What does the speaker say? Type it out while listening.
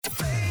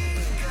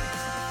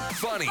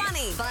Funny,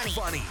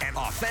 and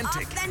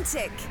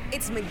authentic.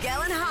 It's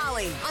Miguel and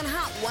Holly on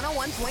Hot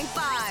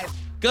 101.5.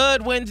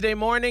 Good Wednesday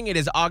morning. It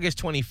is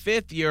August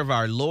 25th, year of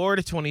our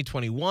Lord,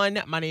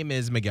 2021. My name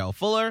is Miguel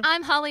Fuller.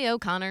 I'm Holly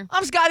O'Connor.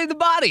 I'm Scotty the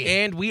Body.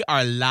 And we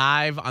are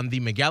live on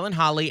the Miguel and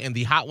Holly and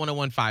the Hot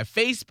 101.5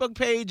 Facebook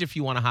page. If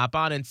you want to hop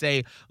on and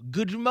say,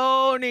 good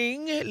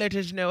morning, let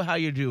us know how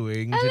you're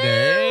doing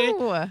today.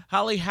 Hello.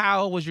 Holly,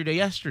 how was your day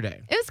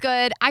yesterday? It was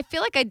good. I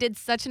feel like I did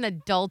such an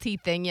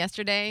adulty thing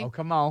yesterday. Oh,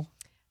 come on.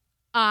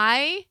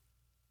 I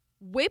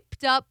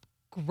whipped up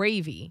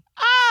gravy.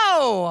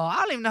 Oh, I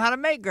don't even know how to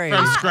make gravy.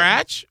 From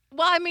scratch?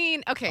 Well, I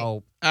mean, okay.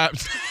 Oh, Like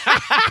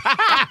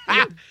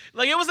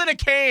it was in a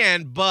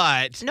can,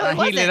 but No, it heated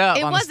wasn't. it up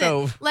It on the wasn't.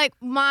 stove. Like,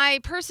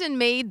 my person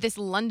made this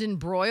London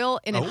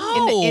broil in the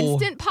Oh.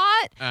 Instant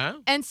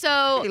Pot. And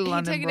so Hey, he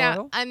London took it broil.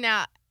 out. And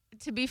now,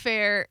 to be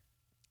fair,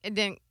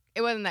 it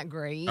wasn't that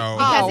great. Oh.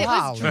 Because Oh, it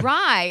was wow.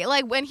 dry.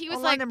 Like, when he was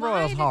Well, like, London why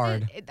broil's did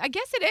hard. I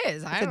guess it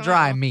is. I it's a don't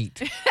dry know. meat.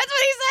 That's what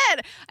he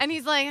said. And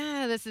he's like,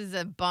 this is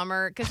a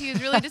bummer. Because he was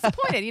really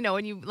disappointed,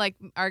 when you like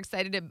are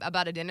excited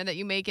about a dinner that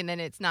you make and then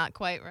it's not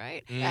quite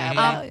right. Yeah,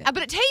 well, yeah.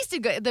 But it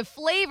tasted good. The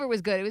flavor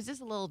was good. It was just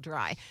a little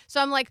dry.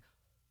 So I'm like,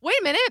 wait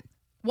a minute.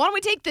 Why don't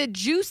we take the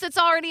juice that's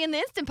already in the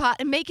Instant Pot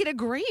and make it a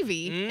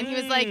gravy? And he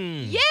was like,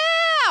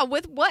 yeah,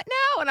 with what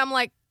now? And I'm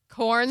like,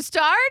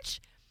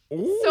 cornstarch?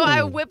 So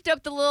I whipped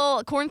up the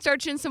little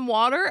cornstarch in some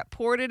water,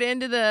 poured it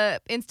into the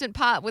Instant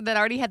Pot that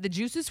already had the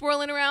juices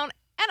swirling around,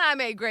 and I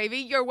made gravy.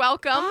 You're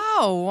welcome.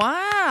 Oh,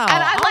 wow.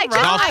 And I like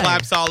All golf I-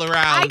 claps all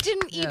around. I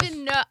didn't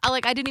even know.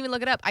 I didn't even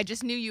look it up. I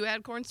just knew you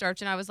had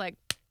cornstarch, and I was like,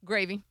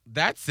 gravy.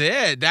 That's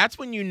it. That's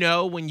when you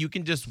know when you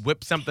can just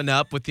whip something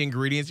up with the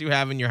ingredients you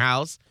have in your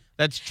house.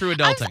 That's true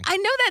adulting. I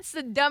know that's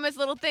the dumbest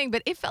little thing,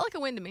 but it felt like a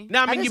win to me.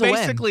 No, I That mean, is you a win.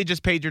 basically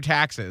just paid your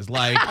taxes.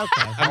 Like,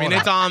 Okay. I mean,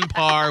 it's on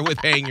par with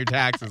paying your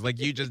taxes. Like,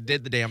 you just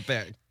did the damn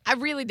thing. I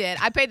really did.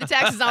 I paid the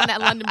taxes on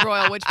that London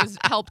broil, which was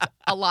helped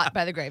a lot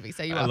by the gravy.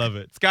 So I love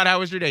it. Scott, how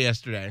was your day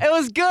yesterday? It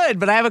was good,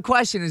 but I have a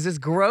question. Is this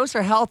gross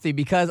or healthy?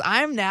 Because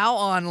I'm now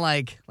on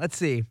let's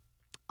see.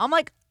 I'm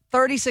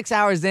 36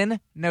 hours in,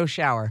 no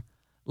shower.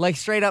 Like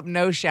straight up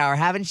no shower.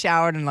 Haven't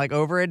showered in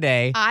over a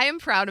day. I am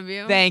proud of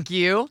you. Thank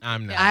you.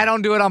 I'm not. I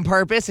don't do it on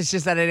purpose. It's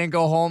just that I didn't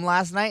go home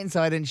last night, and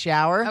so I didn't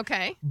shower.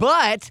 Okay.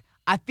 But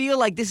I feel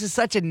like this is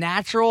such a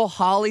natural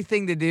Holly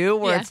thing to do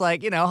where Yeah. it's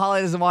like,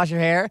 Holly doesn't wash her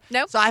hair.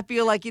 Nope. So I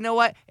feel like, you know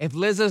what? If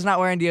Lizzo's not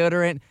wearing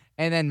deodorant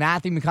and then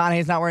Matthew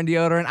McConaughey's not wearing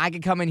deodorant, I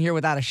could come in here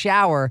without a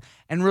shower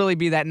and really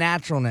be that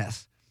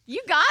naturalness. You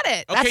got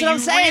it. That's Okay, what I'm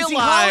you saying. See,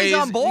 Holly's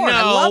realize- on board.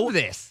 I No, love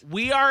this.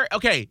 We are,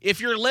 okay, if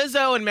you're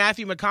Lizzo and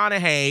Matthew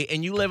McConaughey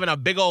and you live in a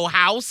big old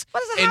house What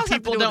does a and house have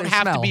to people do with don't the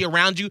have to smell? be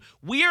around you,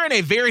 we are in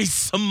a very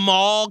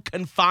small,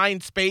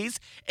 confined space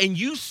and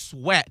you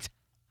sweat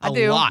a I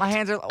do. lot. My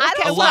hands are. Okay, I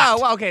don't-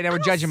 well, okay, now we're I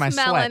don't judging my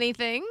smell sweat.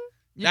 anything.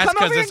 You That's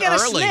come over 'cause here and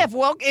it's get early. a sniff.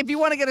 Well, if you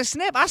want to get a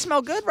sniff, I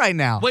smell good right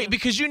now. Wait,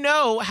 because you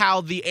know how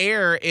the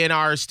air in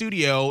our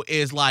studio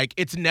is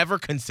it's never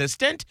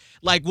consistent.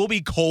 Like, we'll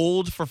be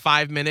cold for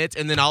 5 minutes,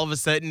 and then all of a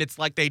sudden, it's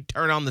like they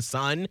turn on the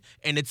sun,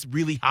 and it's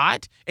really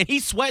hot, and he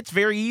sweats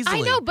very easily.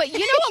 I know, but a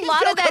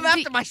lot Don't of that come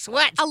after my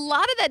sweat. a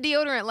lot of that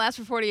deodorant lasts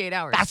for 48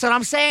 hours. That's what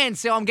I'm saying.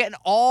 So I'm getting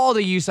all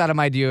the use out of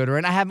my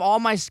deodorant. I have all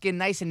my skin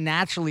nice and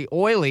naturally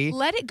oily.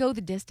 Let it go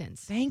the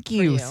distance. Thank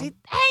you. you. See,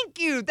 thank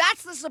you.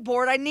 That's the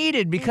support I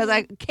needed because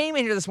I came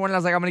in here this morning. I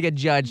was like, I'm gonna get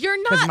judged You're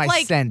because not of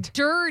my scent.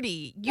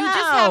 dirty. You just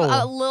have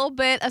No. a little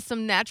bit of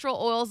some natural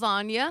oils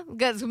on you.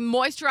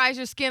 Moisturize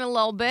your skin a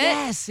little bit.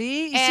 Yeah.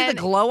 See, you see And-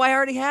 the glow I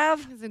already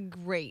have. It's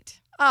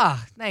great.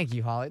 Ah, thank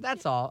you, Holly.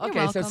 That's all. You're Okay,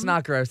 so it's welcome.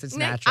 not gross. It's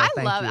Nick, natural. I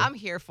Thank love you. it. I'm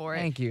here for it.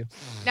 Thank you.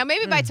 Now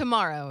maybe by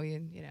tomorrow, you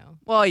know,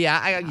 Well, yeah,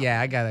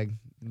 I gotta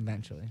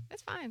eventually.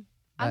 that's fine.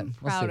 But I'm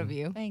we'll proud see. of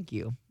you. Thank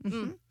you.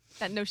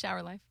 That no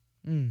shower life.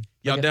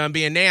 Y'all done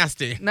being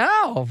nasty.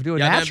 No, do it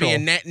Y'all natural.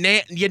 done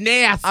being you're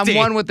nasty. I'm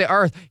one with the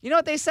earth. You know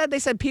what they said? They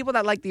said people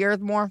that like the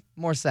earth more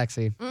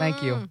sexy.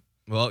 Thank you.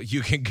 Well,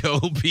 you can go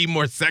be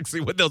more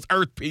sexy with those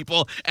earth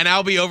people, and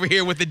I'll be over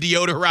here with the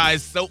deodorized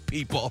soap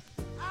people.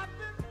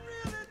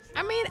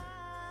 I mean,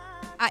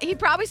 he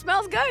probably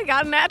smells good. He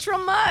got a natural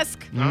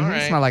musk. All You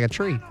right. smell like a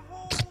tree.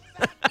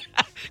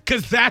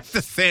 Because that's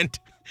the scent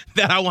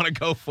that I want to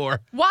go for.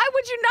 Why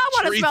would you not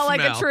want to Tree smell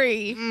like a smell.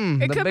 tree?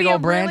 the It could big be a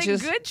old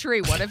branches. really good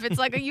tree. What if it's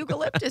like a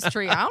eucalyptus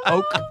tree? I don't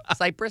know. Oak,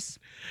 cypress.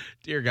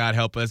 Dear God,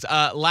 help us.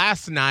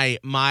 Last night,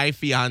 my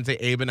fiance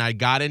Abe and I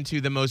got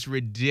into the most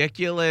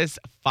ridiculous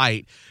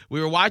fight.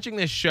 We were watching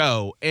this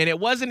show, and it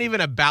wasn't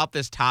even about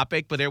this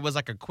topic, but there was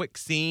a quick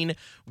scene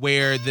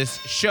where this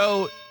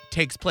show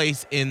takes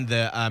place in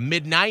the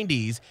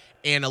mid-'90s,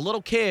 and a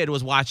little kid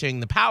was watching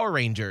the Power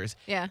Rangers.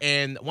 Yeah.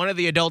 And one of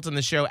the adults in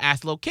the show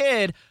asked the little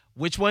kid,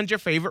 which one's your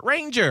favorite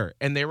Ranger?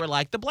 And they were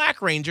like, the Black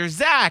Ranger,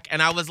 Zach.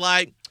 And I was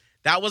like,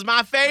 that was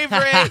my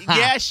favorite.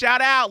 Yeah,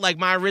 shout out.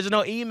 My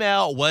original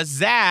email was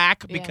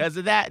Zach because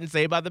of that and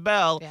Saved by the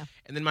Bell. Yeah.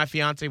 And then my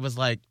fiance was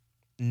like,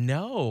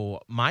 no,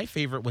 my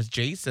favorite was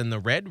Jason, the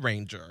Red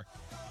Ranger.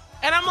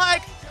 And I'm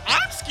like,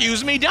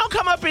 excuse me, don't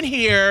come up in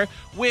here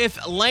with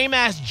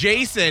lame-ass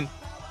Jason.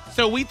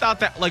 So we thought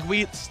that, like,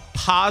 we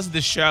paused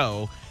the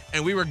show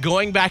and we were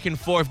going back and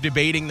forth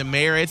debating the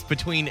merits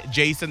between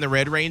Jason the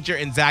Red Ranger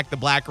and Zach the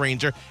Black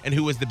Ranger and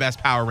who was the best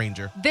Power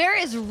Ranger. There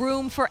is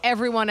room for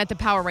everyone at the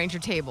Power Ranger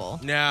table.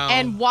 No.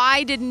 And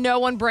why did no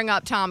one bring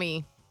up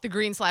Tommy, the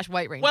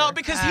green/white Ranger? Well,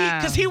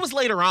 because he was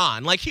later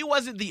on. Like, he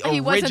wasn't the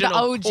original wasn't the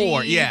OG.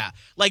 core. Yeah.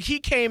 Like, he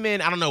came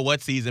in, I don't know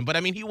what season, but I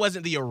mean, he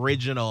wasn't the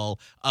original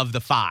of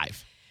the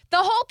 5. The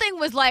whole thing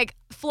was like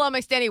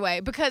flummoxed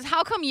anyway, because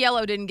how come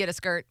Yellow didn't get a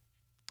skirt?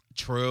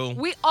 True.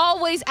 We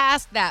always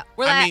ask that.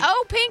 We're I like, mean-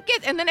 oh, pink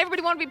it, and then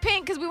everybody want to be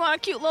pink because we want a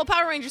cute little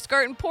Power Ranger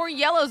skirt, and poor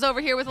Yellow's over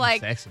here with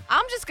like, Sexy.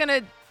 I'm just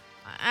gonna.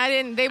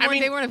 They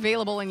weren't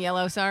available in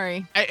Yellow.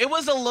 Sorry, It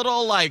was a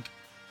little, like,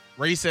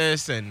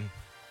 racist and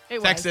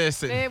it sexist.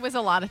 was. And, It was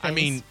a lot of things. I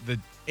mean, the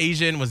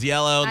Asian was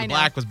yellow, I the know.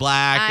 black was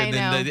black, I and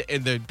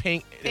then the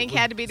pink Pink was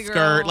had to be the girl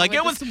skirt. Like, with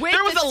it was the-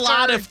 there with was the a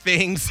lot skirt. of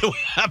things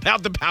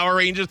about the Power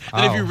Rangers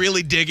that if Oh. you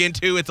really dig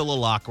into, it's a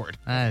little awkward.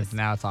 Now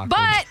it's awkward.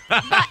 but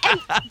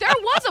and there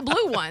was a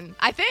blue one.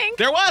 I think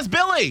There was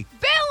Billy.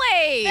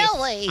 Billy.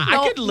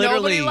 I could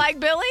literally. Nobody liked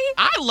Billy.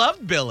 I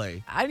loved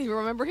Billy. I didn't even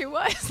remember who he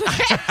was.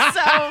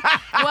 So,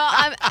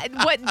 well,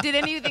 what did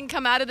anything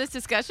come out of this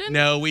discussion?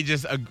 No, we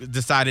just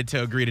decided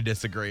to agree to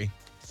disagree.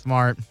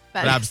 Smart.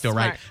 That But I'm is still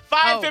smart.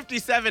 right. Oh.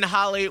 5:57,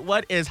 Holly.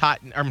 What is hot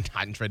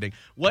and trending?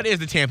 What is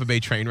the Tampa Bay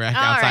train wreck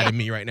All outside right. of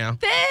me right now?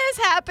 This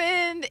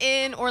happened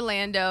in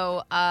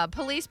Orlando.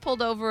 Police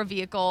pulled over a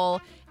vehicle,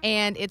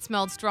 and it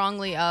smelled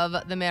strongly of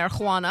the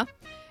marijuana.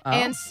 Oh.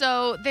 And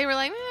so they were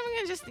like, we're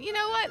going to just, you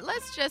know what?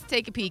 Let's just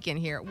take a peek in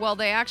here. Well,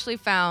 they actually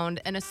found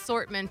an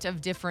assortment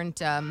of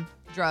different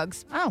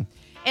drugs. Oh.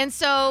 And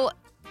so,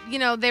 you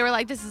know, they were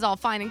like, this is all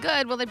fine and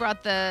good. Well, they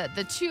brought the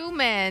 2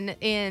 men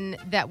in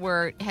that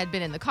had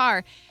been in the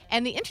car.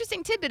 And the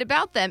interesting tidbit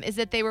about them is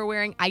that they were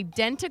wearing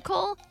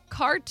identical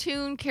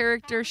cartoon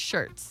character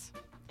shirts.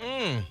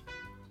 Mm.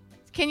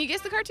 Can you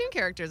guess the cartoon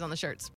characters on the shirts?